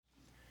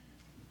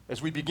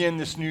As we begin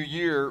this new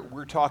year,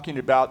 we're talking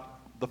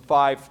about the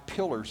 5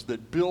 pillars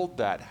that build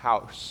that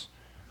house.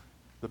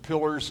 The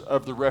pillars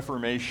of the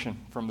Reformation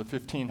from the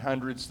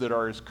 1500s that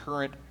are as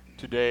current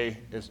today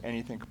as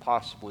anything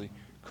possibly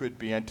could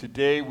be. And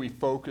today we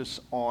focus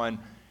on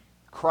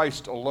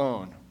Christ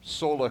alone,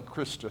 sola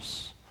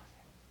Christus,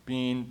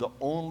 being the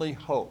only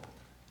hope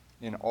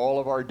in all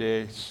of our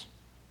days.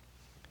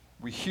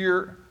 We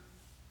hear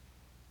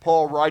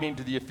Paul writing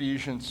to the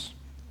Ephesians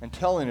and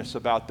telling us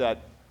about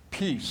that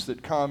peace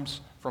that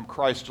comes from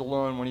Christ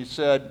alone when he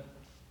said,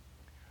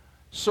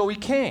 So he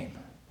came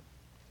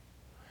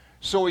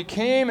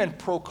and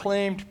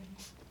proclaimed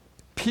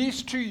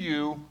peace to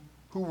you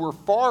who were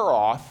far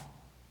off,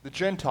 the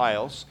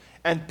Gentiles,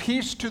 and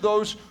peace to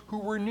those who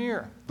were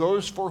near,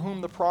 those for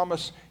whom the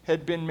promise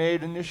had been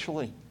made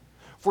initially.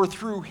 For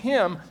through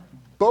him,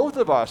 both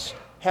of us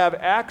have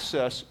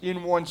access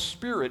in one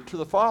Spirit to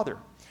the Father.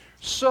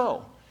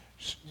 So,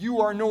 you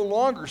are no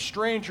longer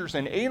strangers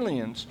and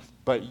aliens,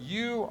 but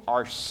you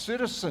are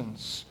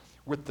citizens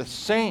with the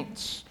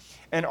saints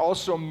and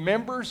also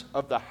members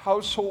of the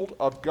household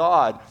of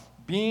God,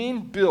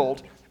 being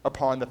built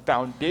upon the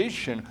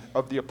foundation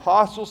of the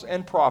apostles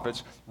and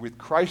prophets, with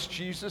Christ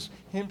Jesus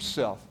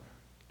himself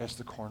as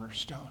the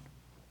cornerstone.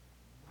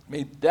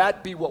 May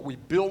that be what we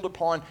build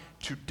upon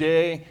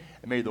today,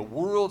 and may the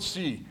world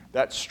see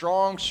that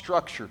strong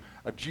structure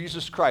of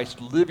Jesus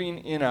Christ living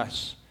in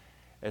us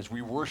as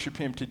we worship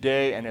him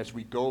today and as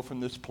we go from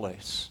this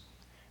place.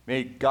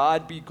 May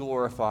God be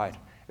glorified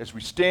as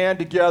we stand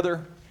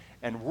together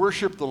and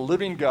worship the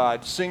living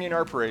God, singing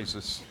our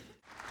praises.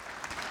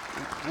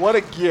 What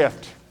a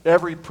gift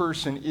every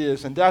person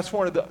is, and that's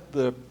one of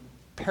the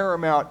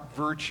paramount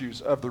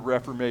virtues of the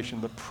Reformation,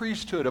 the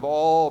priesthood of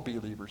all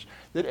believers,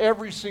 that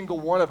every single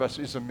one of us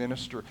is a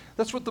minister.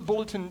 That's what the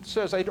bulletin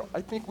says. I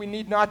think we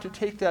need not to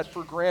take that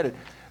for granted,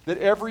 that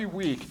every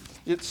week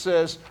it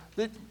says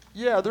that,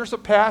 yeah, there's a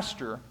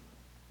pastor.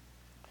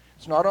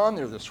 It's not on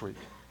there this week.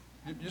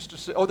 It used to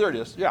say, oh, there it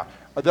is, yeah,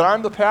 that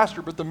I'm the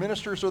pastor, but the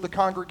ministers are the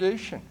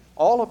congregation.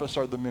 All of us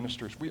are the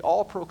ministers. We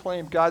all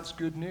proclaim God's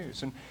good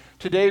news. And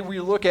today we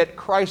look at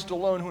Christ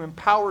alone, who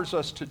empowers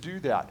us to do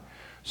that.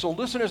 So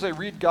listen as I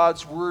read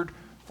God's word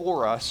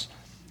for us,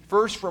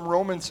 first from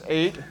Romans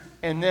 8,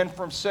 and then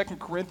from 2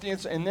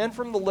 Corinthians, and then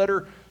from the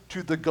letter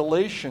to the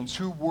Galatians,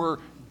 who were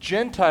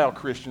Gentile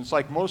Christians,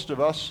 like most of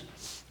us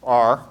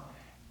are.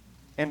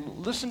 And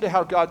listen to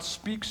how God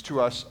speaks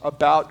to us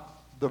about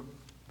the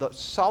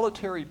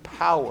solitary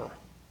power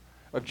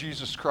of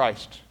Jesus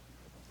Christ.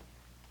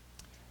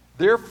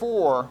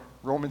 Therefore,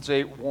 Romans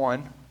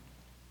 8:1,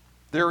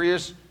 there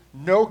is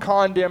no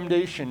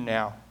condemnation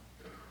now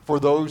for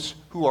those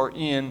who are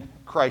in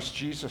Christ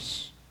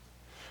Jesus.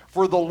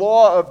 For the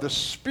law of the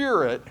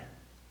Spirit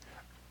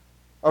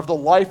of the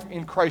life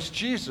in Christ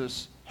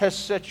Jesus has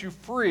set you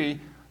free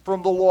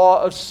from the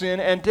law of sin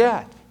and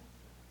death.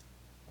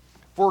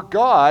 For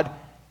God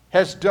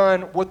has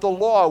done what the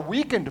law,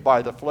 weakened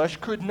by the flesh,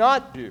 could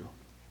not do,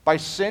 by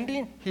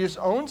sending his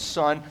own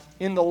Son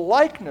in the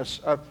likeness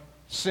of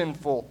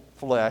sinful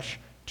flesh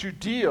to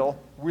deal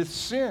with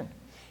sin.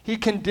 He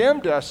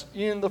condemned us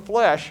in the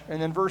flesh,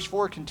 and then verse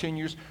 4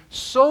 continues,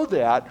 so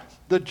that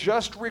the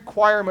just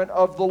requirement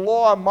of the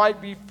law might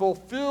be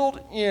fulfilled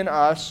in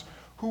us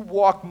who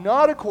walk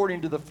not according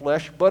to the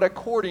flesh, but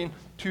according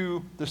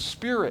to the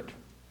Spirit.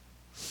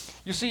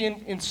 You see,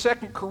 in 2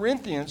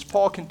 Corinthians,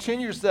 Paul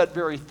continues that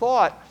very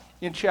thought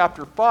in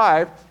chapter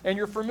 5, and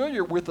you're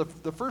familiar with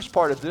the first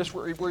part of this,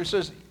 where he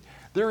says,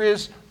 there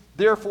is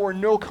therefore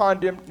no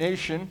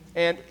condemnation,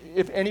 and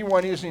if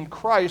anyone is in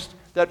Christ,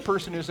 that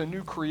person is a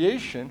new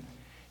creation.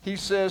 He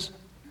says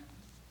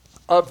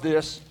of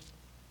this,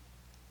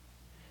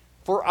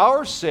 for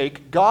our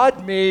sake,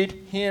 God made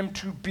him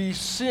to be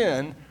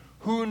sin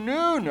who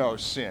knew no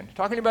sin.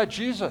 Talking about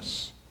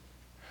Jesus.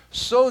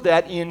 So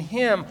that in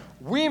him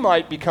we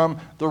might become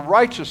the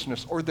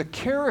righteousness or the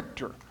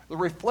character, the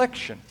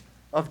reflection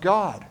of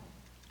God.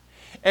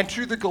 And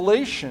to the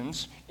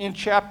Galatians, in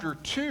chapter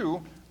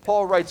 2,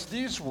 Paul writes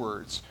these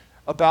words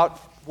about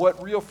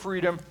what real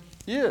freedom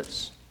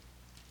is.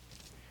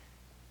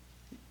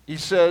 He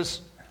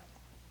says,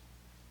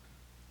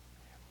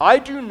 I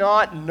do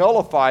not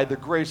nullify the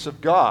grace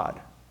of God.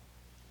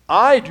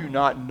 I do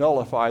not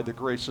nullify the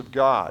grace of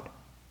God.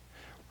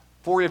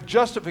 For if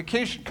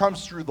justification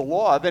comes through the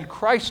law, then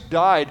Christ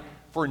died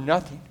for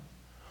nothing.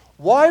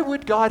 Why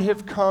would God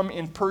have come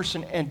in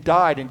person and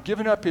died and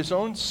given up his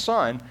own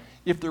Son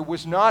if there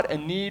was not a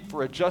need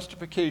for a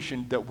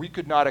justification that we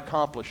could not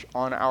accomplish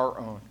on our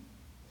own?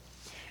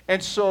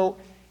 And so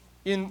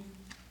in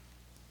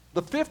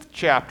the 5th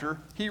chapter,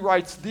 he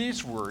writes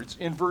these words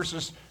in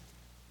verses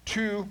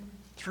 2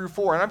 through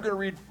 4. And I'm going to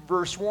read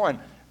verse 1.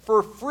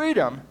 For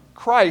freedom,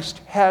 Christ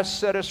has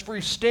set us free.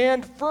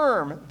 Stand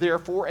firm,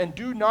 therefore, and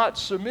do not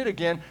submit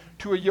again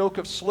to a yoke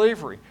of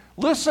slavery.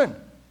 Listen,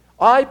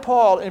 I,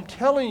 Paul, am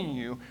telling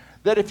you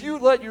that if you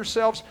let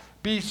yourselves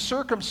be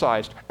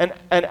circumcised, an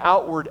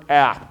outward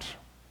act,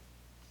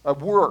 a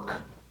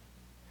work,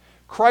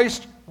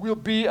 Christ will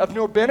be of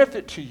no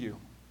benefit to you.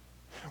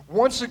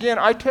 Once again,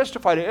 I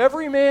testify to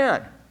every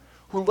man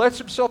who lets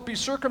himself be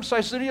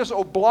circumcised that he is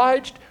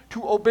obliged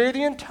to obey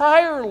the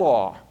entire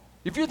law.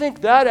 If you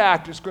think that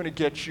act is going to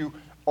get you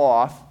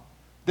off,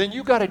 then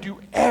you got to do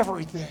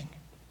everything.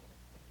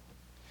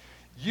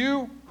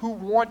 You who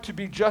want to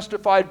be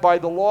justified by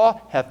the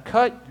law have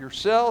cut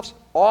yourselves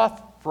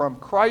off from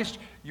Christ.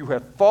 You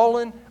have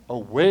fallen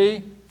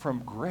away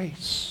from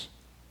grace.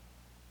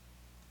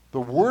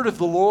 The word of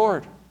the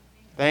Lord.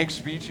 Thanks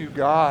be to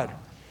God.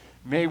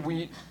 May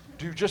we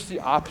do just the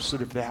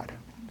opposite of that.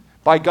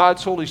 By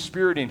God's Holy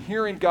Spirit and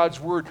hearing God's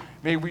word,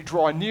 may we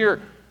draw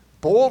near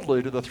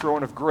boldly to the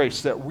throne of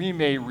grace that we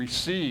may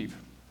receive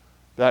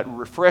that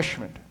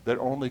refreshment that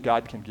only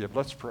God can give.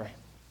 Let's pray.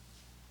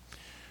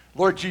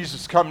 Lord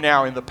Jesus, come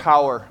now in the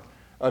power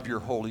of your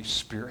Holy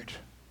Spirit.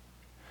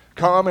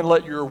 Come and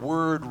let your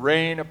word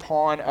reign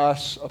upon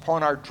us,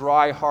 upon our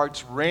dry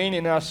hearts. Reign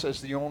in us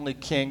as the only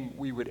king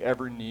we would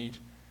ever need.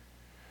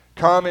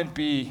 Come and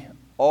be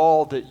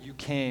all that you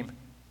came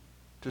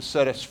to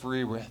set us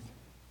free with.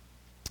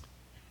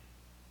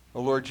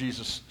 O Lord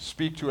Jesus,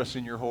 speak to us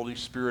in your Holy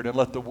Spirit, and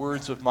let the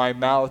words of my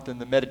mouth and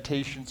the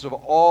meditations of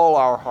all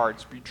our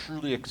hearts be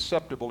truly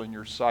acceptable in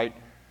your sight,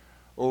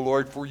 O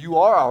Lord, for you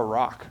are our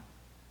rock.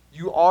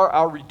 You are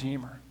our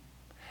Redeemer.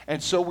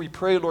 And so we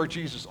pray, Lord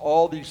Jesus,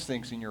 all these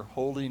things in your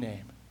holy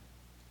name.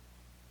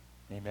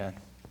 Amen.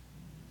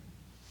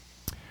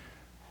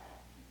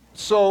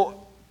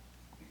 So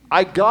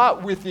I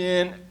got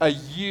within a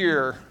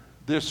year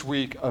this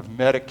week of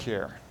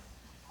Medicare.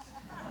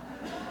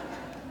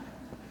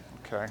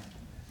 Okay.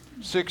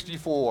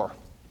 64.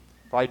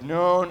 If I'd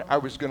known I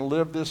was going to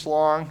live this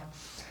long,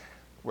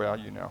 well,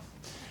 you know.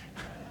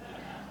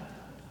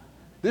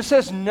 This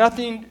has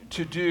nothing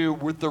to do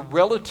with the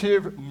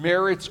relative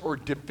merits or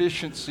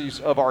deficiencies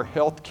of our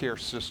healthcare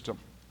system.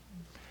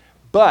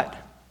 But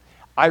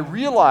I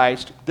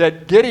realized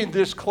that getting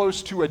this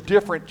close to a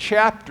different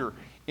chapter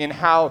in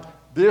how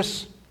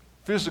this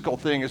physical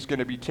thing is going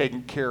to be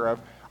taken care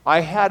of, I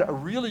had a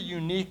really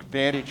unique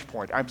vantage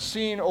point. I'm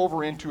seeing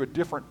over into a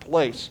different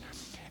place.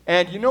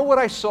 And you know what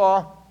I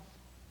saw?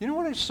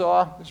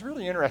 It's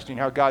really interesting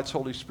how God's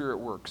Holy Spirit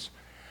works.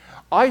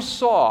 I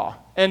saw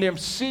and am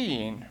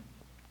seeing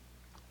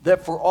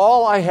that for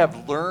all I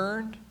have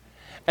learned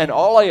and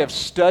all I have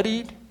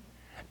studied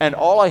and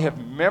all I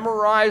have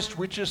memorized,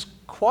 which is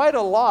quite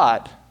a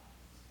lot,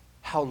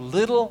 how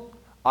little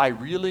I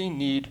really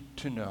need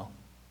to know.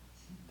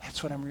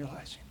 That's what I'm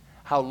realizing.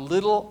 How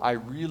little I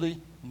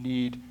really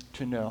need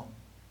to know.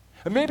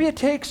 And maybe it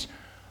takes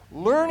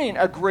learning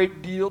a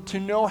great deal to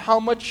know how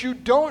much you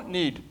don't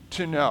need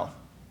to know.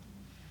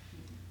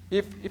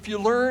 If you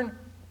learn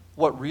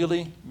what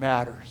really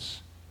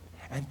matters.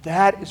 And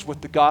that is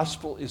what the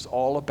gospel is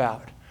all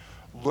about.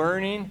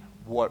 Learning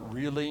what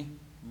really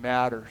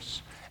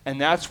matters.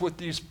 And that's what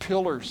these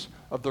pillars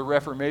of the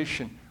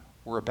Reformation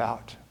were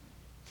about.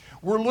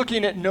 We're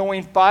looking at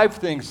knowing 5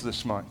 things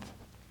this month.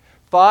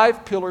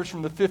 5 pillars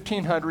from the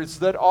 1500s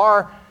that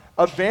are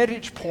a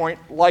vantage point,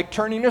 like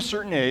turning a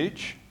certain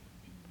age,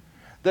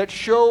 that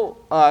show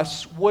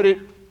us what it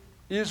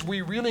is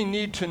we really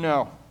need to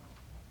know.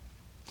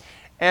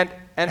 And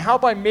how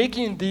by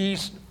making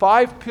these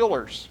 5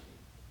 pillars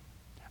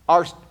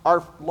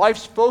our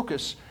life's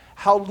focus,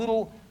 how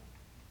little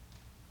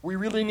we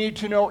really need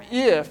to know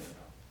if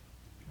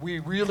we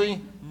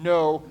really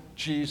know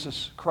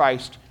Jesus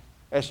Christ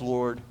as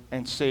Lord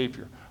and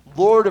Savior.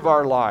 Lord of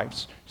our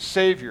lives,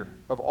 Savior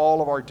of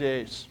all of our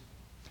days.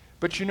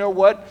 But you know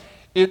what?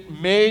 It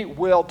may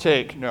well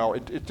take, no,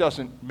 it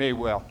doesn't may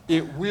well.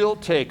 It will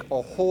take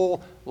a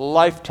whole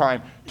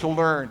lifetime to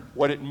learn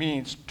what it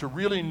means to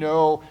really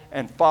know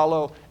and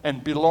follow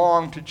and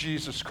belong to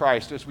Jesus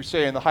Christ, as we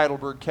say in the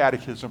Heidelberg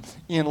Catechism,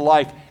 in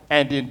life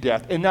and in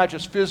death. And not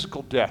just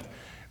physical death,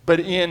 but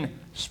in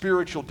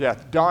spiritual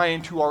death,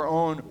 dying to our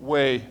own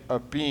way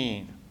of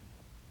being.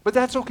 But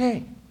that's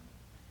okay.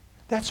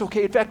 That's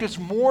okay. In fact, it's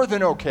more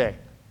than okay.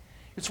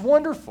 It's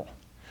wonderful.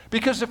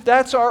 Because if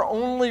that's our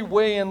only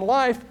way in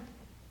life,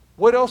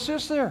 what else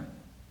is there?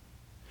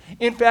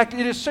 In fact,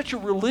 it is such a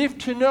relief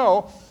to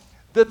know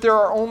that there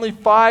are only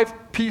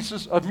 5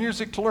 pieces of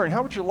music to learn.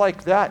 How would you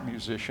like that,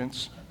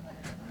 musicians?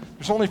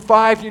 There's only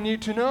 5 you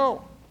need to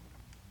know.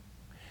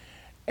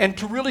 And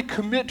to really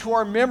commit to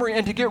our memory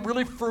and to get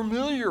really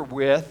familiar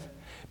with,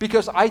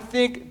 because I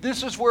think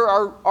this is where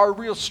our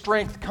real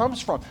strength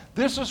comes from.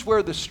 This is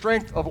where the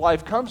strength of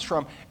life comes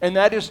from, and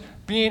that is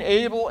being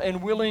able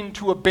and willing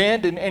to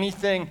abandon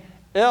anything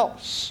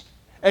else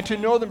and to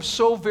know them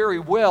so very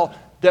well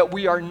that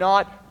we are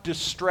not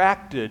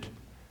distracted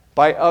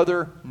by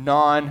other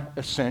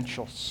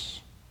non-essentials.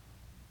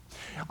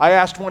 I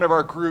asked one of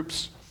our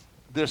groups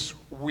this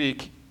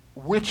week,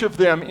 which of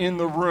them in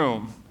the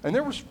room, and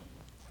there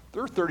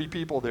were 30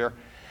 people there,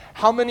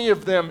 how many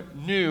of them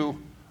knew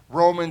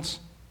Romans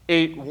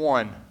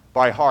 8:1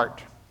 by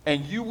heart?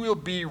 And you will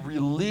be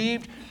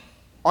relieved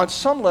on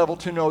some level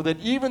to know that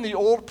even the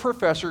old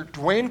professor,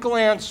 Dwayne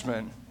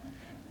Glansman,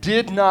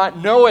 did not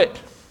know it.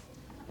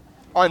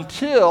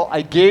 until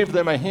I gave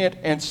them a hint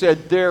and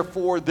said,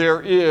 therefore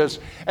there is.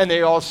 And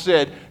they all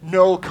said,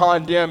 no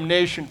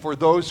condemnation for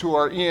those who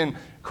are in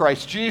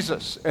Christ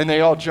Jesus. And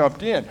they all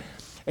jumped in.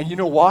 And you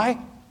know why?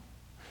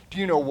 Do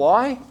you know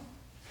why?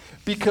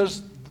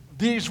 Because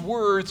these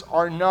words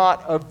are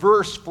not a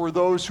verse for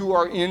those who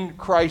are in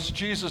Christ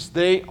Jesus.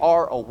 They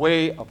are a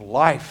way of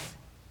life.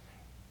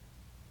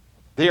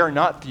 They are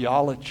not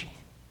theology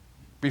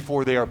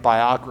before they are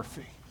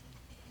biography.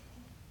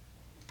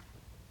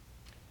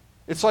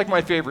 It's like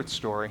my favorite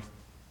story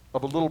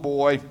of a little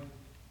boy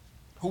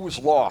who was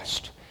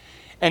lost,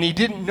 and he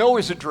didn't know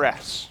his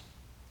address.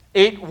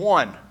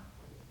 8-1.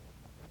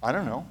 I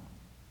don't know.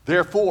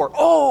 Therefore,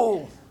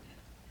 oh,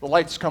 the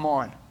lights come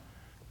on.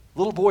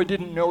 Little boy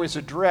didn't know his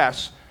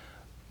address,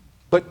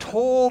 but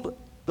told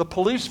the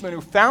policeman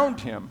who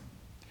found him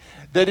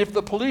that if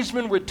the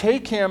policeman would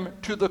take him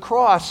to the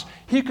cross,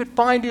 he could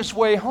find his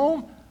way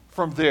home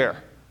from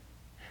there.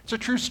 It's a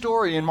true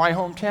story in my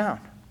hometown,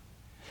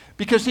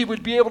 because he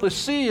would be able to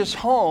see his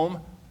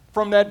home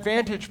from that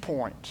vantage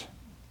point.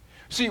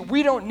 See,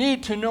 we don't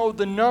need to know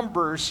the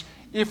numbers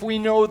if we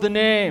know the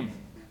name.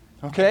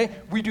 Okay?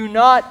 We do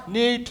not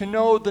need to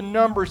know the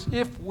numbers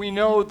if we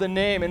know the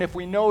name. And if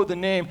we know the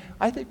name,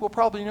 I think we'll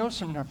probably know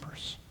some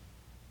numbers.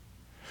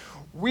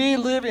 We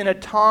live in a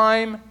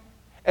time,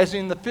 as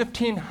in the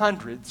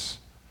 1500s,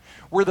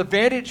 where the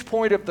vantage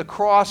point of the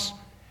cross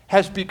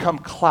has become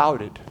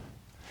clouded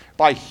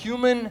by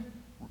human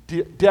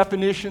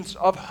definitions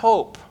of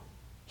hope.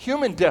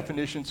 Human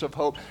definitions of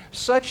hope,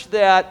 such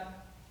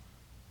that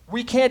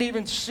we can't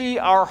even see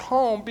our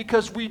home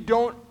because we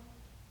don't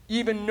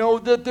even know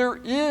that there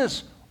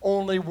is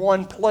only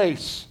one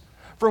place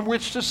from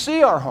which to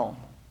see our home.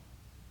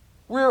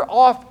 We're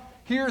off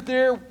here,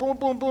 there, boom,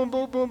 boom, boom,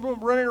 boom, boom, boom,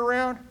 running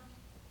around.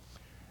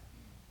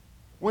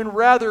 When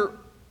rather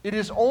it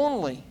is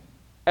only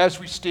as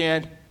we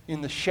stand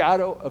in the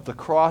shadow of the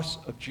cross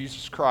of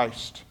Jesus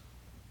Christ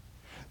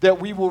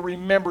that we will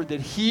remember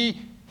that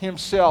He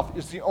Himself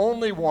is the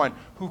only one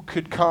who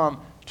could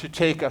come to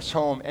take us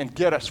home and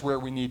get us where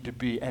we need to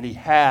be. And He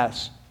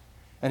has,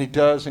 and He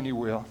does, and He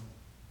will.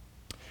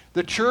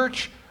 The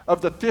church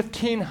of the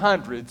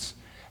 1500s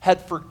had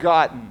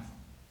forgotten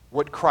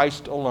what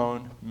Christ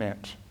alone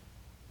meant.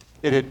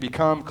 It had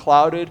become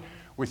clouded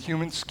with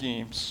human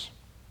schemes.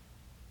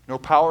 No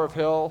power of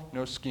hell,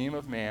 no scheme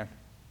of man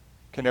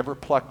can ever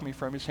pluck me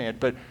from His hand.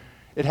 But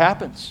it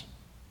happens.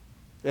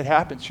 It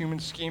happens. Human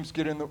schemes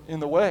get in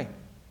the way.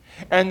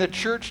 And the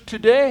church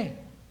today,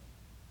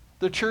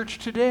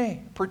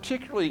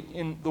 particularly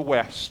in the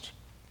West,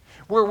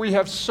 where we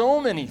have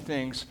so many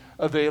things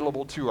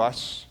available to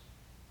us,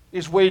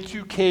 is way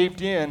too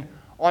caved in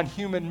on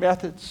human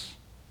methods,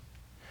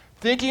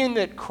 thinking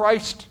that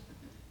Christ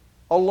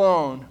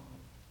alone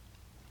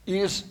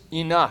is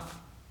enough.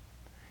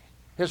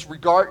 Has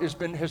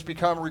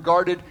become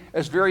regarded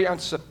as very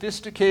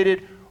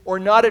unsophisticated or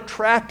not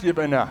attractive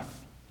enough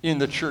in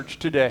the church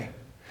today.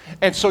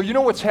 And so you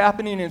know what's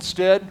happening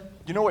instead?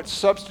 You know what's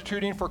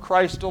substituting for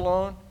Christ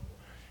alone?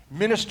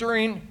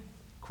 Ministering,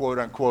 quote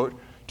unquote,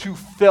 to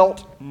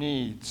felt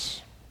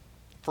needs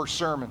for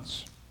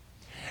sermons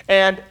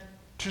and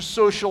to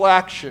social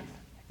action,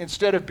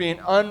 instead of being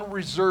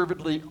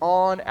unreservedly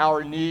on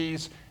our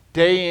knees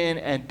day in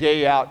and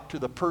day out to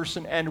the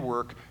person and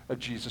work of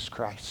Jesus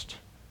Christ.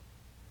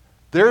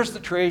 There's the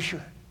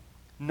treasure,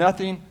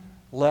 nothing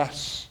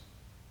less.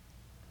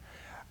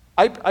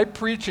 I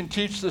preach and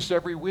teach this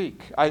every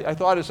week. I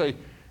thought as I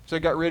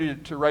got ready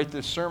to write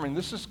this sermon,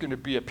 this is going to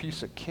be a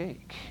piece of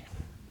cake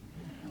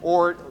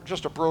or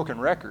just a broken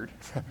record.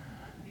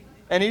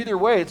 And either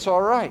way, it's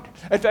all right.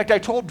 In fact, I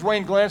told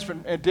Dwayne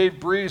Glansman and Dave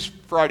Breeze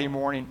Friday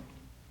morning,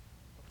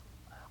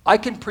 I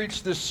can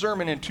preach this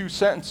sermon in 2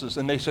 sentences.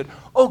 And they said,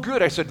 oh,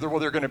 good. I said, well,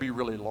 they're going to be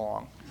really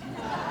long.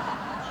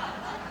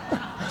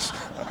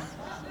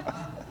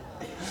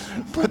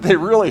 But they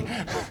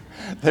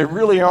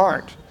really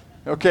aren't.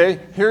 Okay,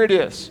 here it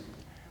is.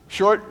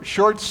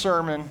 Short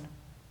sermon,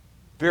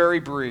 very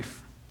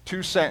brief.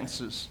 2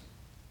 sentences.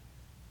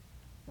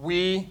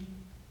 We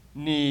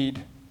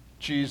need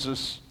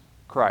Jesus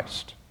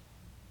Christ.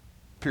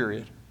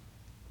 Period.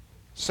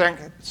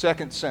 Second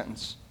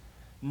sentence.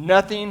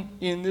 Nothing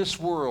in this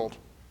world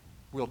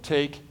will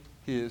take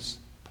His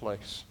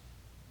place.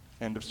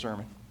 End of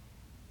sermon.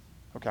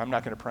 Okay, I'm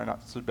not going to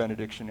pronounce the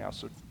benediction now,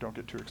 so don't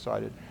get too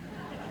excited.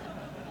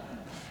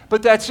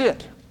 But that's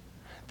it.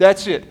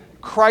 That's it.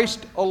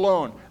 Christ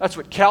alone. That's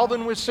what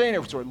Calvin was saying.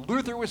 It was what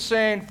Luther was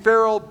saying.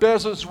 Farrell,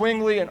 Beza,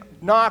 Zwingli, and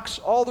Knox,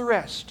 all the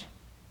rest.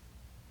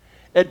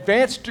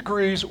 Advanced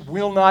degrees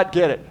will not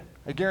get it.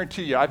 I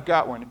guarantee you, I've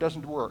got one. It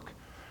doesn't work.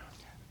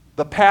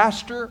 The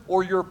pastor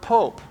or your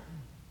pope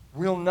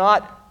will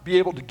not be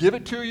able to give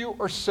it to you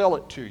or sell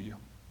it to you.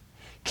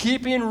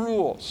 Keeping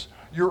rules,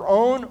 your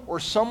own or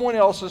someone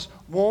else's,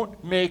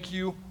 won't make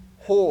you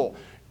whole.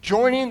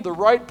 Joining the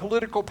right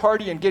political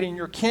party and getting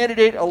your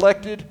candidate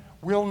elected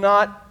will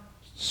not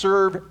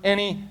serve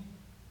any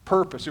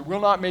purpose. It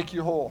will not make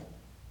you whole.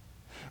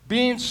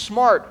 Being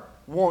smart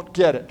won't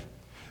get it.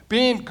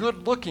 Being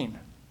good looking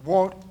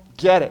won't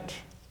get it.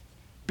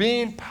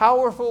 Being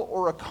powerful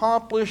or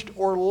accomplished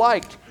or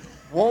liked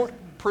won't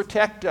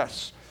protect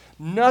us.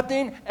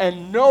 Nothing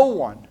and no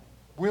one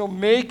will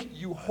make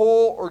you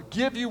whole or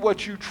give you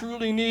what you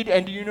truly need.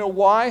 And do you know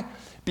why?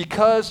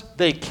 Because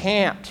they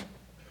can't.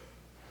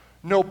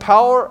 No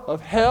power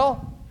of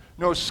hell,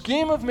 no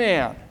scheme of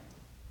man,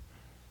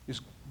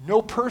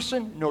 no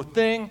person, no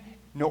thing,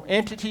 no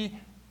entity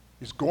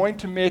is going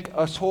to make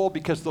us whole,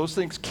 because those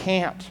things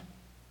can't.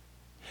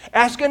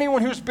 Ask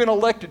anyone who's been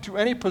elected to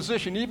any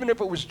position, even if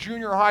it was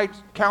junior high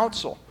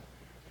council.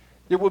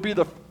 It will be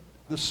the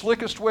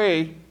slickest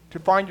way to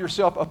find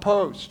yourself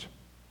opposed.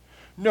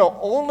 No,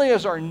 only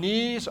as our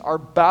knees are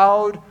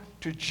bowed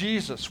to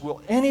Jesus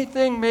will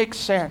anything make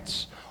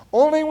sense.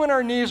 Only when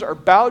our knees are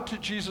bowed to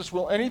Jesus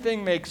will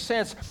anything make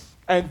sense.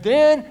 And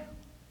then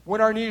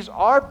when our knees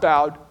are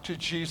bowed to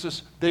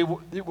Jesus, it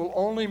will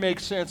only make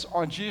sense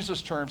on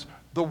Jesus' terms.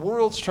 The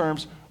world's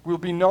terms will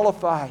be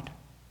nullified.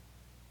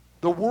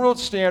 The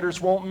world's standards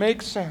won't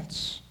make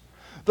sense.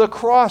 The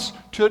cross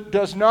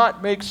does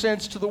not make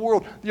sense to the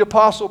world. The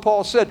Apostle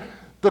Paul said,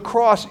 the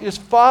cross is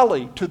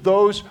folly to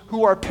those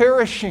who are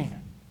perishing.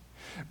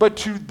 But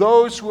to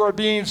those who are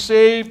being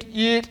saved,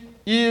 it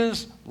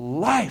is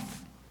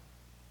life.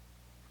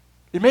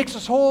 It makes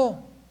us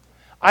whole.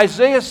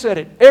 Isaiah said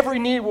it. Every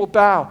knee will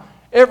bow.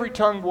 Every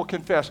tongue will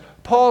confess.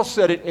 Paul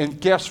said it,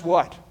 and guess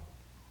what?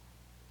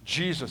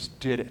 Jesus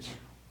did it.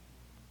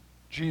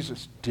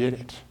 Jesus did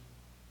it.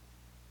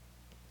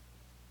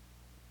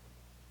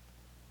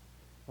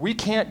 We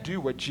can't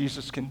do what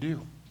Jesus can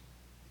do.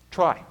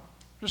 Try.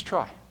 Just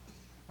try.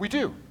 We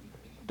do.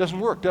 Doesn't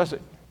work, does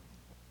it?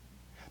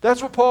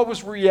 That's what Paul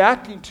was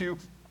reacting to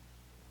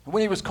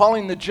when he was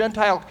calling the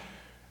Gentile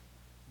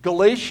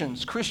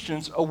Galatians,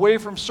 Christians, away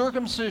from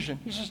circumcision.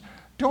 He says,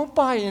 don't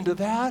buy into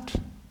that.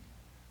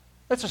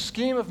 That's a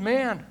scheme of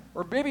man,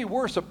 or maybe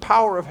worse, a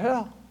power of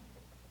hell.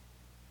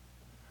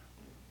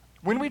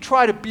 When we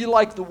try to be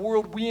like the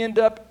world, we end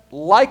up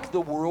like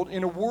the world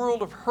in a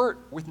world of hurt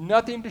with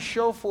nothing to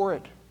show for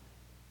it.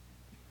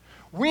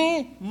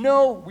 We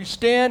know we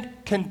stand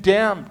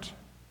condemned.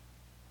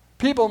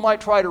 People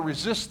might try to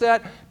resist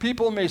that.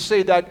 People may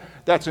say that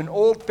that's an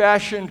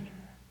old-fashioned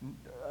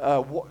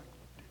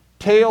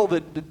tale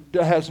that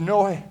has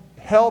no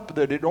help,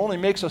 that it only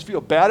makes us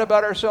feel bad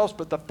about ourselves.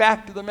 But the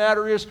fact of the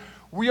matter is,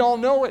 we all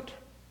know it.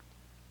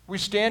 We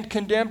stand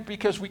condemned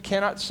because we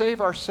cannot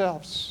save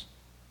ourselves.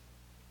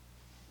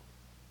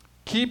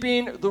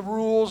 Keeping the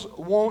rules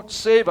won't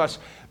save us.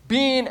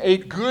 Being a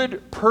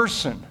good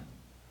person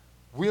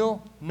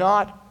will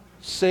not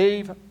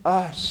save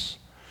us.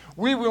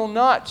 We will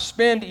not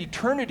spend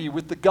eternity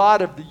with the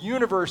God of the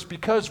universe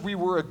because we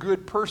were a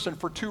good person,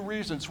 for two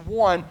reasons.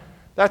 One,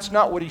 that's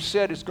not what he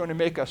said is going to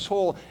make us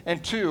whole.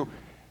 And two,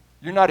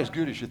 you're not as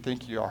good as you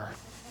think you are.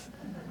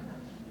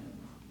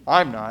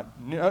 I'm not.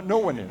 No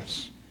one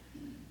is.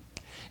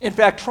 In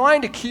fact,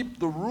 trying to keep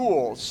the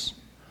rules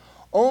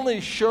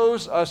only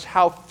shows us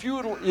how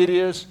futile it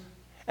is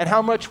and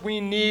how much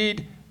we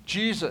need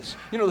Jesus.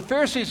 You know, the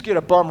Pharisees get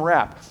a bum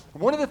rap.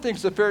 One of the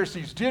things the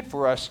Pharisees did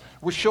for us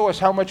was show us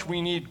how much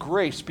we need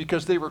grace,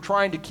 because they were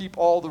trying to keep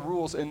all the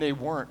rules and they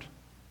weren't.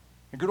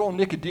 And good old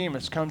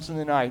Nicodemus comes in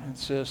the night and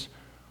says,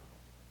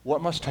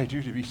 what must I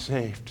do to be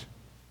saved?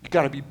 You've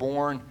got to be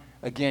born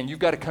again. You've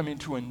got to come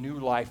into a new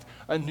life,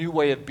 a new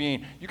way of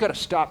being. You've got to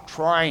stop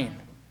trying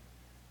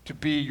to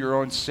be your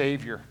own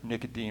savior,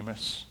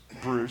 Nicodemus,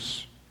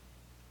 Bruce.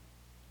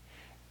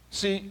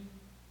 See,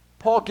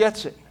 Paul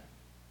gets it.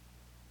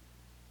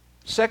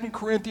 2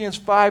 Corinthians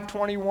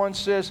 5:21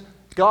 says,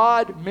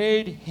 God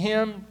made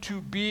him to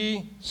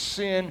be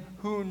sin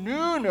who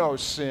knew no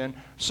sin,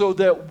 so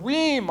that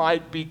we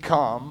might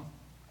become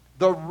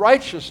the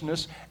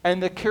righteousness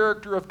and the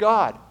character of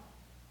God.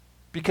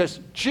 Because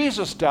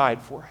Jesus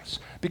died for us.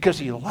 Because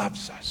he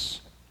loves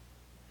us.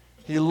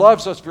 He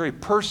loves us very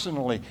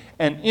personally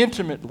and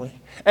intimately.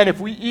 And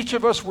if each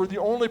of us were the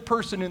only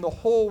person in the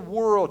whole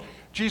world,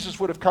 Jesus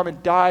would have come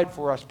and died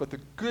for us. But the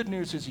good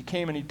news is he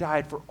came and he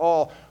died for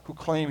all who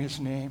claim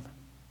his name.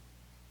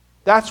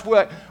 That's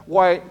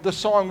why the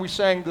song we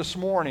sang this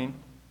morning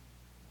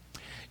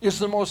is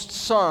the most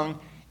sung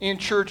in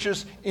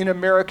churches in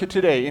America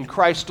today, in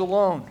Christ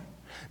alone.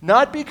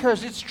 Not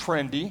because it's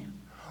trendy,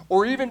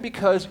 or even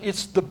because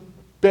it's the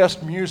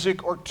best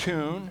music or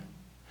tune,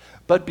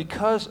 but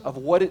because of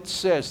what it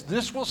says.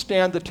 This will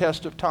stand the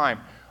test of time.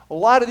 A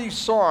lot of these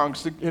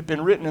songs that have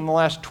been written in the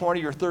last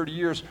 20 or 30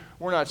 years,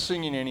 we're not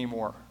singing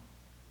anymore.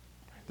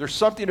 There's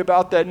something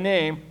about that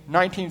name,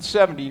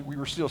 1970, we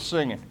were still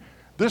singing.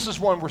 This is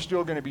one we're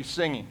still going to be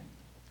singing.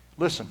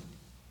 Listen.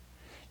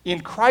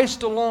 In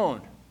Christ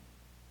alone,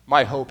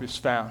 my hope is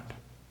found.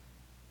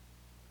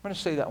 I'm going to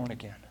say that one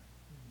again.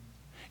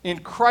 In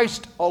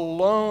Christ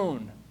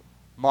alone,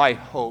 my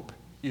hope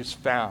is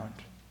found.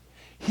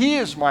 He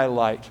is my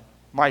light,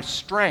 my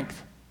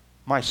strength,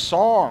 my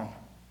song.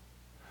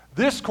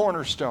 This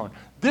cornerstone,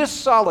 this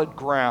solid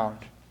ground,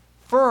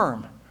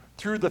 firm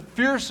through the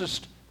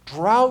fiercest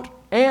drought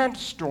and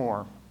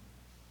storm.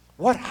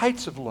 What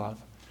heights of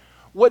love,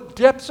 what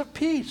depths of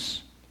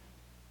peace.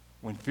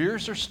 when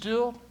fears are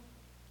stilled,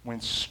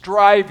 when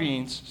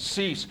strivings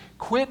cease,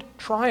 quit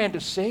trying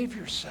to save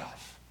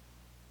yourself.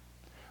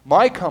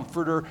 My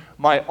comforter,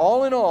 my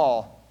all in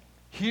all,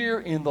 here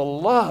in the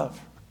love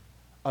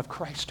of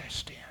Christ I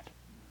stand.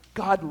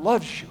 God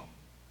loves you.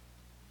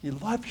 He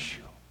loves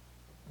you.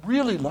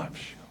 Really loves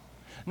you.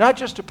 Not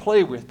just to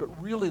play with,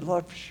 but really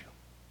loves you.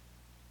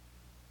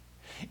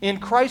 In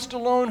Christ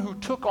alone, who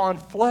took on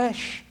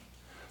flesh,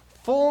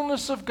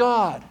 fullness of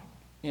God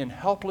in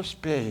helpless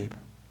babe.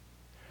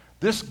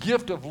 This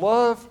gift of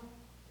love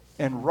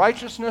and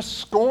righteousness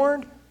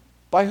scorned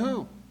by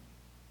who?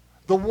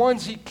 The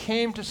ones he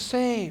came to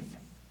save.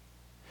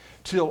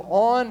 Till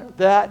on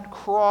that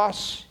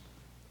cross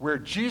where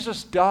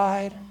Jesus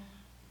died,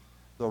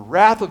 the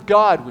wrath of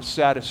God was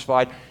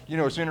satisfied. You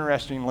know, it's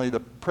interestingly, the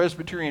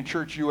Presbyterian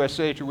Church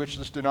USA, to which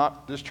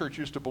this church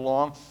used to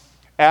belong,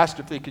 asked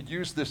if they could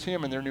use this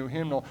hymn in their new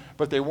hymnal,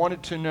 but they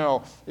wanted to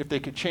know if they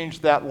could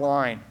change that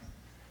line.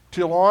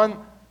 Till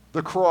on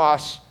the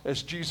cross,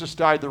 as Jesus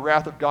died, the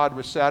wrath of God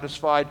was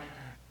satisfied.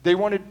 They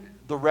wanted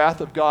the wrath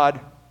of God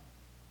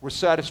was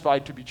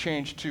satisfied to be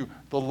changed to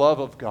the love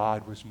of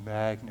God was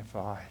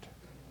magnified.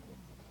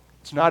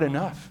 It's not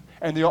enough.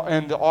 And the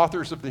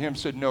authors of the hymn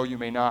said, no, you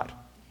may not.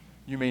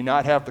 You may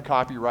not have the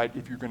copyright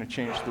if you're going to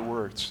change the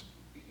words.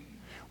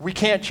 We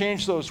can't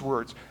change those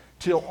words.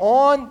 Till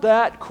on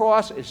that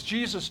cross, as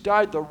Jesus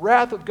died, the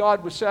wrath of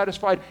God was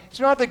satisfied. It's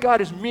not that God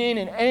is mean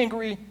and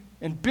angry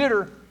and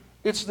bitter.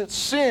 It's that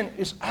sin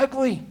is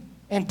ugly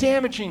and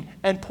damaging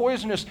and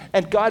poisonous,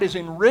 and God is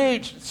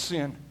enraged at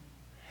sin.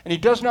 And he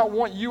does not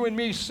want you and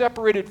me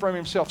separated from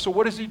himself. So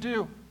what does he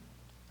do?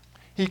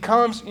 He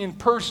comes in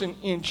person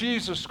in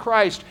Jesus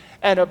Christ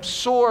and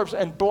absorbs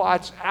and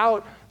blots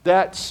out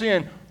that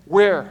sin.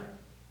 Where?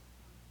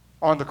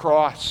 On the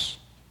cross.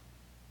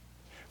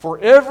 For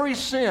every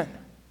sin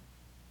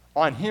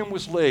on him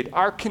was laid.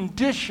 Our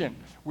condition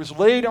was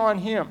laid on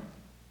him.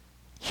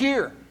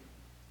 Here,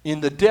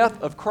 in the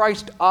death of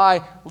Christ,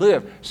 I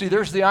live. See,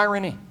 there's the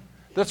irony.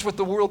 That's what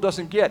the world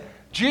doesn't get.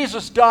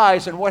 Jesus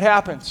dies, and what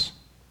happens?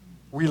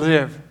 We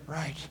live.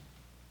 Right.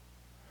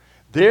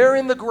 There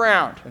in the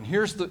ground, and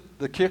here's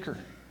the kicker.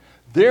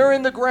 There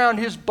in the ground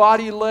his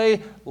body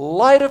lay,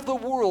 light of the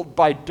world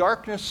by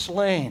darkness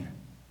slain.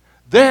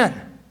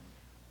 Then,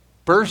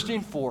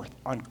 bursting forth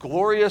on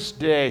glorious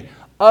day,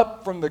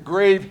 up from the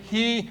grave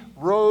he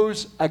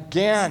rose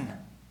again.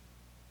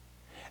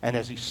 And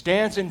as he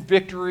stands in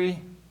victory,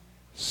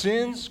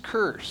 sin's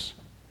curse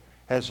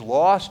has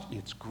lost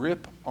its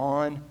grip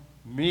on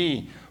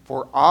me.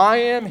 For I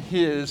am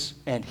his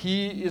and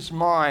he is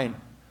mine,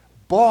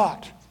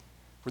 bought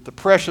with the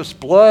precious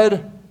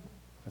blood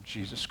of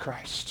Jesus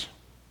Christ.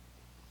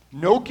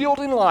 No guilt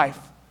in life,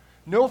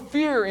 no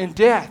fear in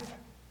death.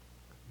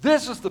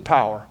 This is the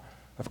power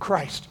of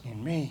Christ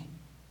in me.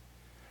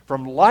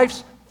 From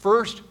life's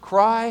first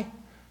cry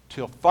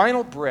till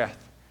final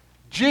breath,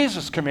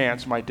 Jesus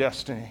commands my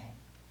destiny.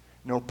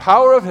 No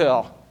power of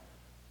hell,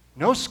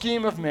 no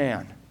scheme of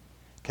man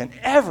can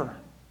ever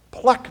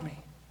pluck me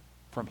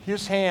from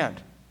his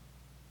hand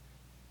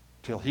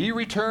till he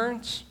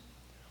returns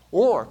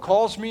or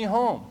calls me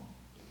home.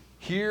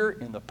 Here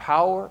in the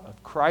power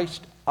of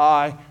Christ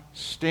I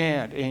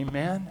stand.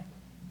 Amen.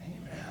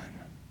 Amen.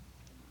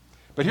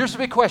 But here's the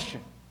big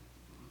question.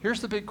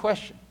 Here's the big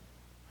question.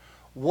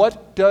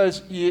 What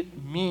does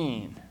it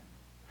mean?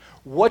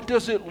 What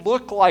does it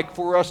look like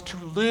for us to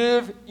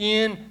live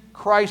in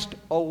Christ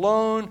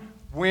alone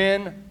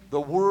when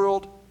the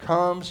world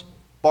comes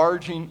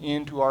barging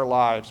into our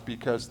lives?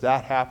 Because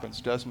that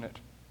happens, doesn't it?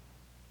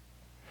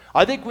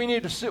 I think we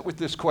need to sit with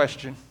this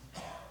question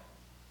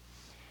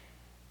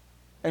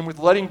and with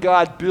letting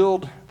God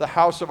build the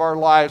house of our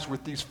lives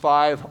with these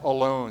 5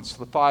 alones,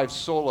 the 5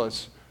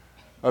 solas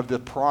of the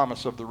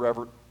promise of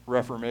the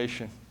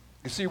Reformation.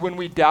 You see, when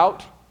we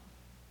doubt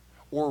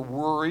or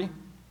worry,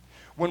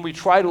 when we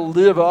try to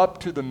live up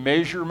to the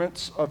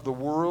measurements of the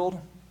world,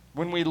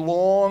 when we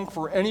long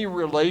for any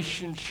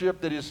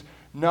relationship that is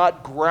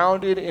not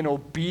grounded in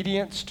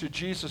obedience to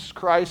Jesus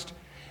Christ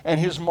and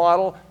his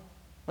model,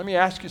 let me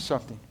ask you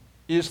something.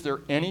 Is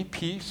there any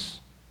peace?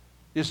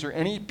 Is there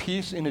any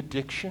peace in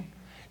addiction?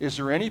 Is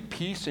there any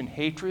peace in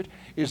hatred?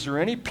 Is there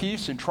any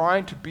peace in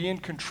trying to be in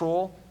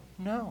control?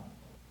 No.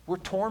 We're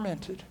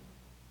tormented.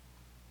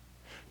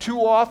 Too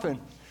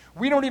often,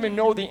 we don't even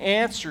know the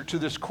answer to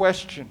this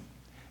question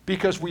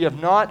because we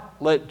have not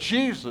let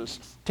Jesus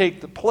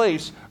take the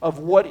place of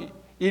what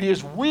it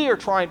is we are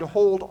trying to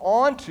hold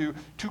on to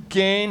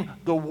gain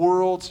the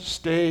world's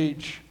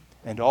stage.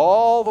 And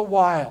all the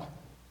while,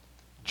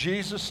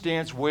 Jesus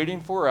stands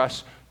waiting for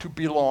us to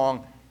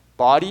belong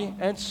body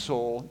and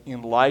soul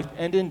in life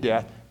and in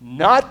death,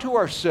 not to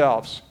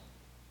ourselves,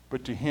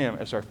 but to him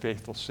as our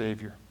faithful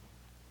Savior.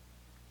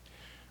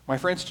 My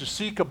friends, to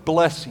seek a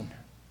blessing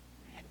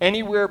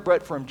anywhere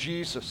but from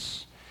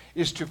Jesus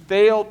is to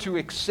fail to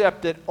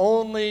accept that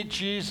only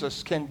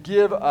Jesus can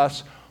give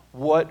us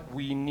what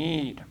we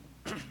need.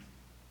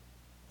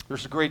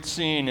 There's a great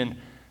scene in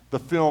the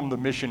film The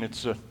Mission.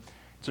 It's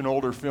an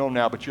older film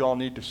now, but you all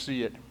need to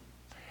see it.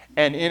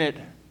 And in it,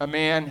 a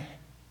man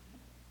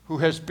who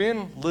has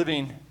been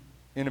living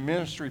in a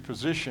ministry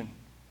position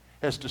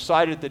has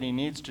decided that he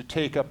needs to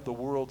take up the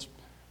world's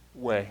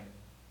way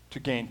to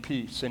gain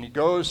peace. And he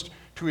goes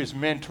to his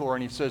mentor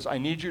and he says, I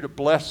need you to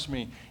bless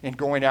me in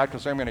going out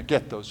because I'm going to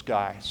get those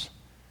guys.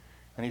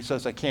 And he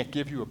says, I can't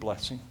give you a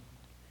blessing.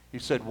 He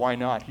said, why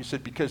not? He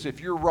said, because if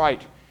you're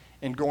right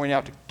in going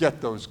out to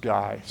get those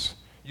guys,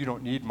 you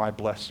don't need my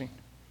blessing.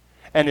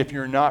 And if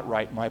you're not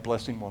right, my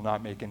blessing will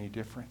not make any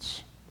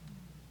difference.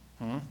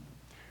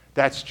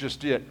 That's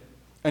just it.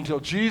 Until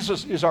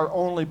Jesus is our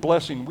only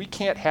blessing, we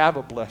can't have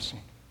a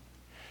blessing.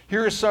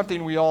 Here is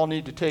something we all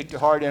need to take to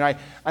heart, and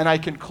I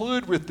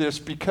conclude with this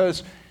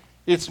because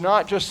it's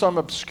not just some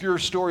obscure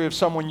story of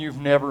someone you've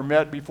never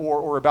met before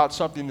or about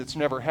something that's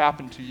never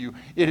happened to you.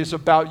 It is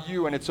about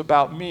you, and it's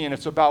about me, and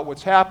it's about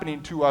what's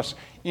happening to us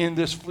in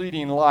this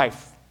fleeting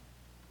life.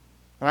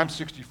 And I'm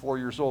 64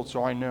 years old,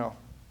 so I know.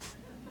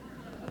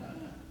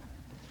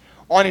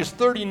 On his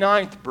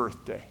 39th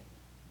birthday,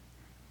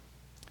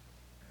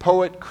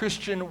 poet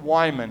Christian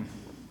Wyman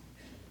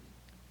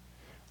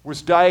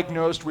was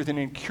diagnosed with an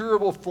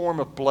incurable form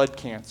of blood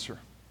cancer,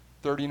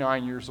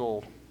 39 years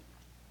old.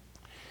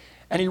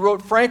 And he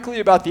wrote frankly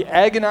about the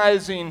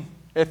agonizing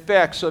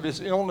effects of his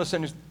illness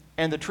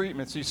and the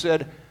treatments. He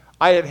said,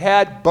 I have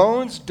had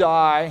bones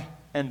die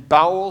and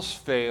bowels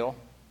fail,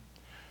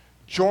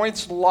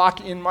 joints lock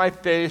in my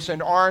face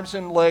and arms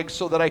and legs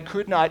so that I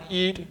could not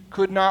eat,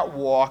 could not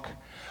walk.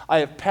 I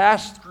have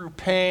passed through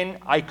pain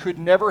I could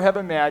never have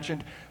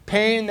imagined,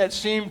 pain that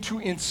seemed to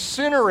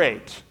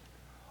incinerate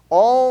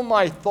all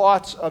my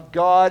thoughts of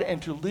God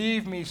and to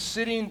leave me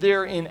sitting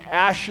there in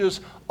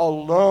ashes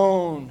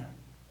alone.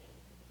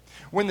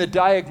 When the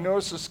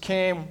diagnosis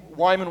came,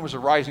 Wyman was a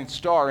rising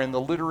star in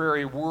the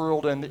literary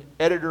world and the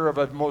editor of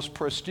a most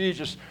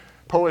prestigious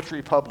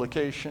poetry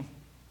publication.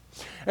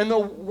 And though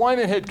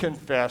Wyman had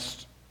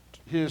confessed,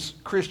 his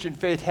Christian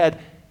faith had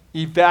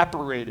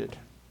evaporated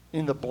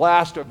in the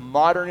blast of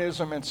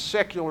modernism and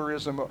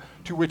secularism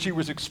to which he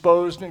was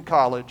exposed in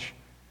college.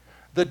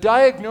 The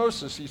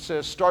diagnosis, he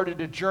says,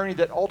 started a journey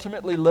that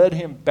ultimately led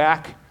him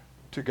back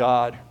to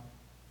God.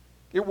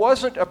 It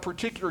wasn't a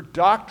particular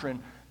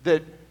doctrine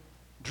that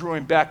drew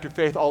him back to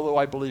faith, although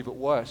I believe it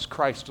was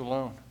Christ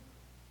alone.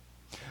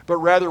 But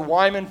rather,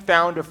 Wyman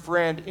found a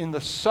friend in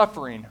the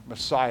suffering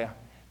Messiah,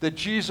 that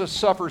Jesus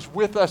suffers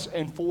with us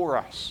and for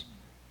us.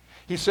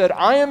 He said,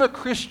 I am a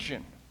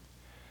Christian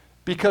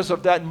because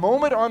of that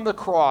moment on the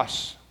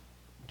cross.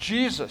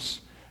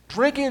 Jesus,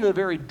 drinking the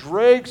very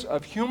dregs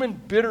of human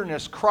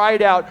bitterness,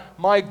 cried out,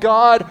 my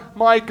God,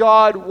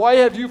 why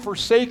have you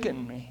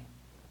forsaken me?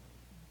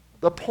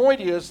 The point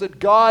is that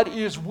God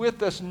is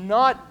with us,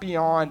 not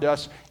beyond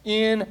us,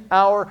 in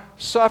our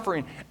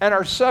suffering. And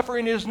our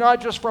suffering is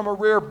not just from a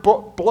rare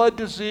blood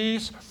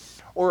disease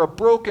or a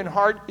broken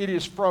heart. It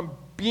is from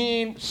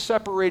being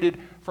separated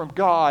from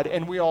God,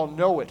 and we all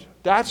know it.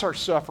 That's our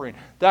suffering.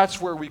 That's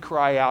where we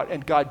cry out.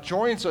 And God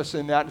joins us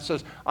in that and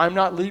says, I'm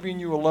not leaving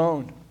you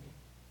alone.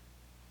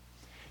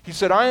 He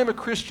said, I am a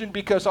Christian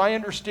because I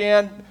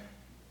understand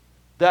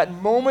that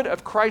moment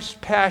of Christ's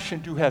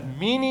passion to have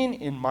meaning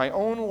in my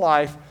own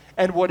life.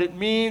 And what it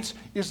means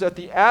is that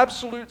the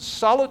absolute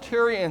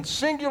solitary and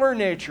singular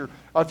nature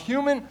of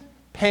human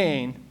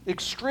pain,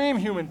 extreme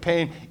human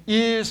pain,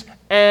 is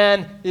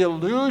an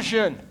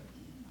illusion.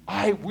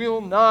 I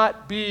will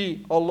not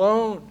be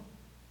alone,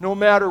 no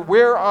matter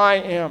where I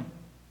am,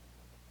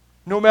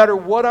 no matter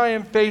what I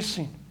am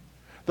facing.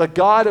 The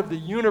God of the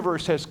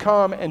universe has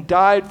come and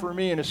died for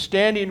me and is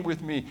standing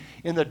with me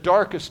in the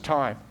darkest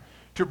time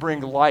to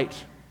bring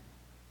light.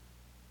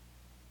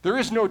 There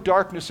is no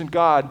darkness in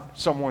God,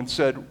 someone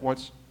said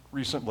once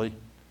recently.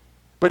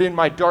 But in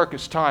my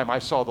darkest time, I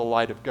saw the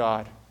light of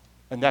God.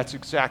 And that's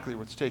exactly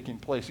what's taking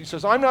place. He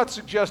says, I'm not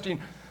suggesting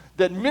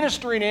that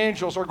ministering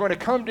angels are going to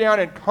come down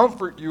and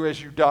comfort you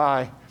as you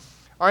die.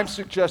 I'm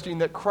suggesting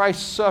that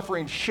Christ's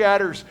suffering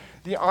shatters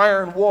the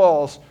iron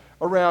walls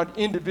around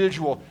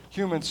individual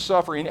human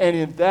suffering. And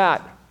in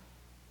that,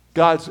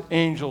 God's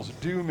angels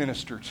do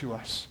minister to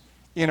us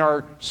in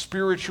our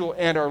spiritual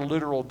and our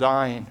literal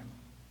dying.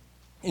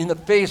 In the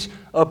face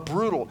of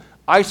brutal,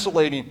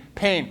 isolating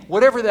pain,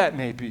 whatever that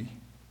may be.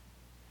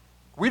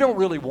 We don't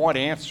really want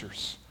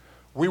answers.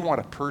 We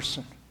want a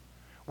person.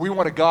 We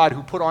want a God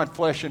who put on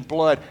flesh and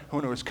blood, who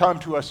has come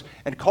to us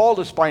and called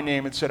us by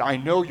name and said, I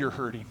know you're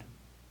hurting.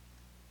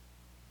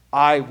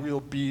 I will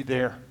be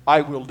there.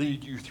 I will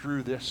lead you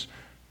through this.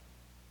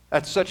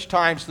 At such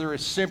times, there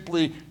is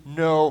simply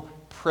no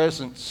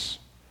presence.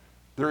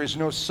 There is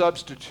no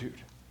substitute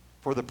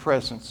for the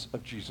presence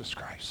of Jesus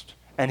Christ.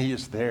 And He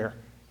is there.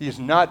 He is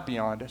not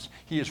beyond us.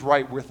 He is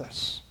right with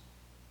us.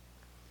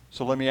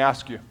 So let me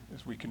ask you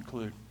as we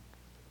conclude.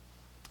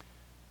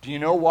 Do you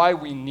know why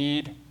we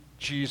need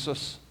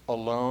Jesus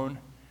alone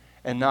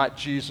and not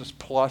Jesus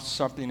plus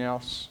something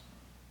else?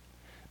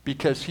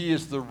 Because He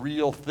is the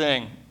real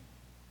thing.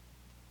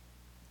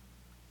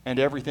 And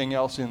everything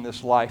else in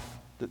this life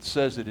that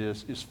says it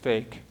is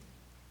fake.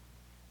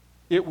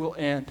 It will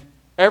end.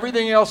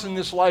 Everything else in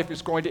this life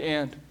is going to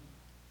end.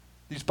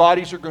 These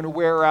bodies are going to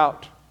wear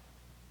out.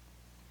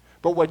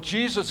 But what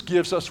Jesus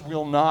gives us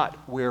will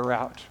not wear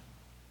out.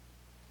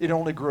 It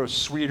only grows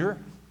sweeter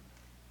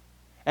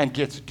and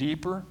gets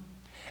deeper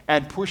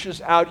and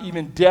pushes out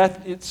even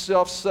death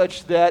itself,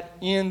 such that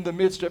in the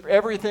midst of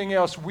everything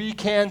else we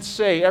can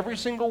say, every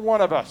single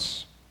one of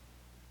us,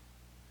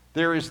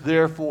 there is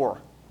therefore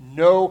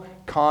no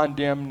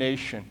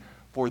condemnation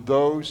for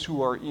those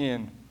who are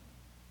in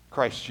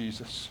Christ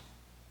Jesus.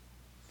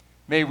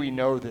 May we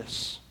know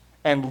this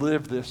and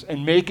live this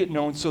and make it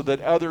known so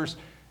that others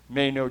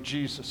may know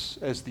Jesus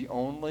as the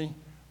only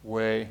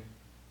way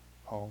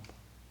home.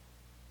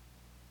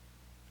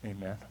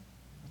 Amen.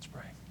 Let's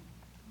pray.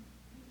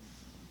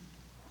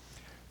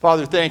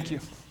 Father, thank you.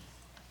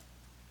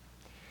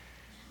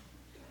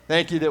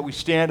 Thank you that we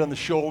stand on the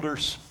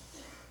shoulders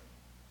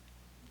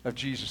of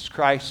Jesus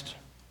Christ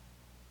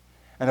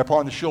and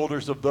upon the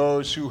shoulders of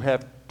those who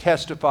have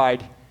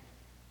testified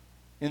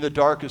in the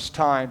darkest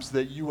times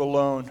that you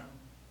alone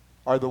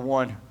are the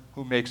one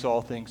who makes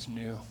all things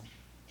new.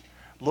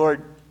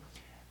 Lord,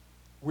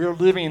 we're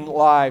living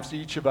lives,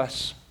 each of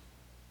us,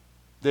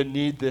 that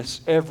need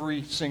this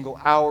every single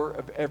hour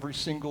of every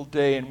single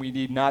day, and we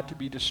need not to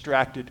be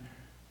distracted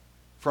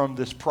from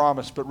this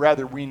promise, but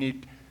rather we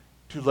need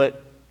to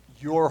let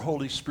your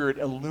Holy Spirit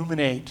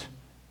illuminate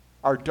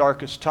our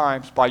darkest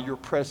times by your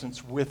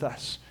presence with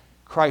us,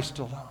 Christ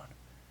alone.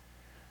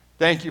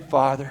 Thank you,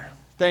 Father.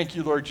 Thank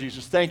you, Lord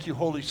Jesus. Thank you,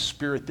 Holy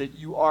Spirit, that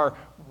you are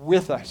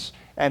with us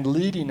and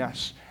leading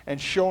us and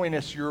showing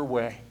us your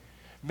way.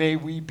 May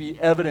we be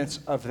evidence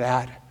of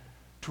that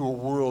to a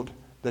world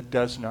that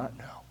does not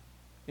know.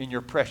 In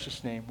your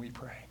precious name we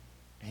pray.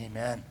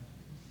 Amen.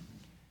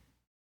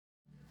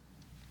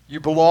 You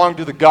belong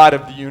to the God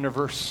of the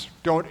universe.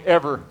 Don't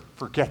ever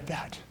forget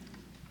that.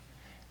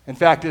 In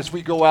fact, as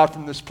we go out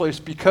from this place,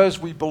 because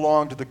we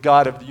belong to the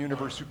God of the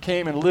universe who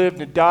came and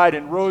lived and died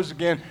and rose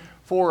again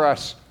for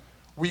us,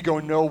 we go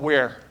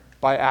nowhere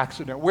by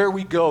accident. Where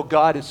we go,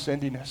 God is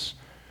sending us.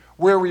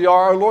 Where we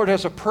are, our Lord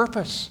has a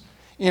purpose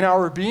in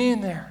our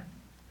being there.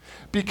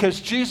 Because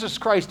Jesus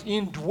Christ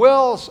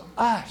indwells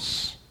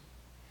us.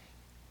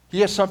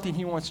 He has something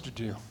he wants to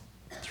do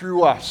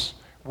through us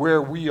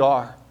where we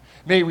are.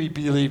 May we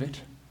believe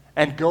it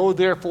and go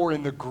therefore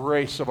in the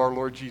grace of our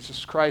Lord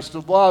Jesus Christ,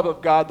 the love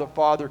of God the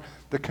Father,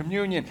 the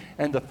communion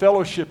and the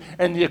fellowship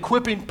and the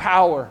equipping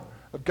power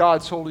of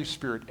God's Holy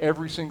Spirit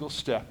every single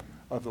step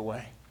of the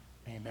way.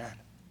 Amen.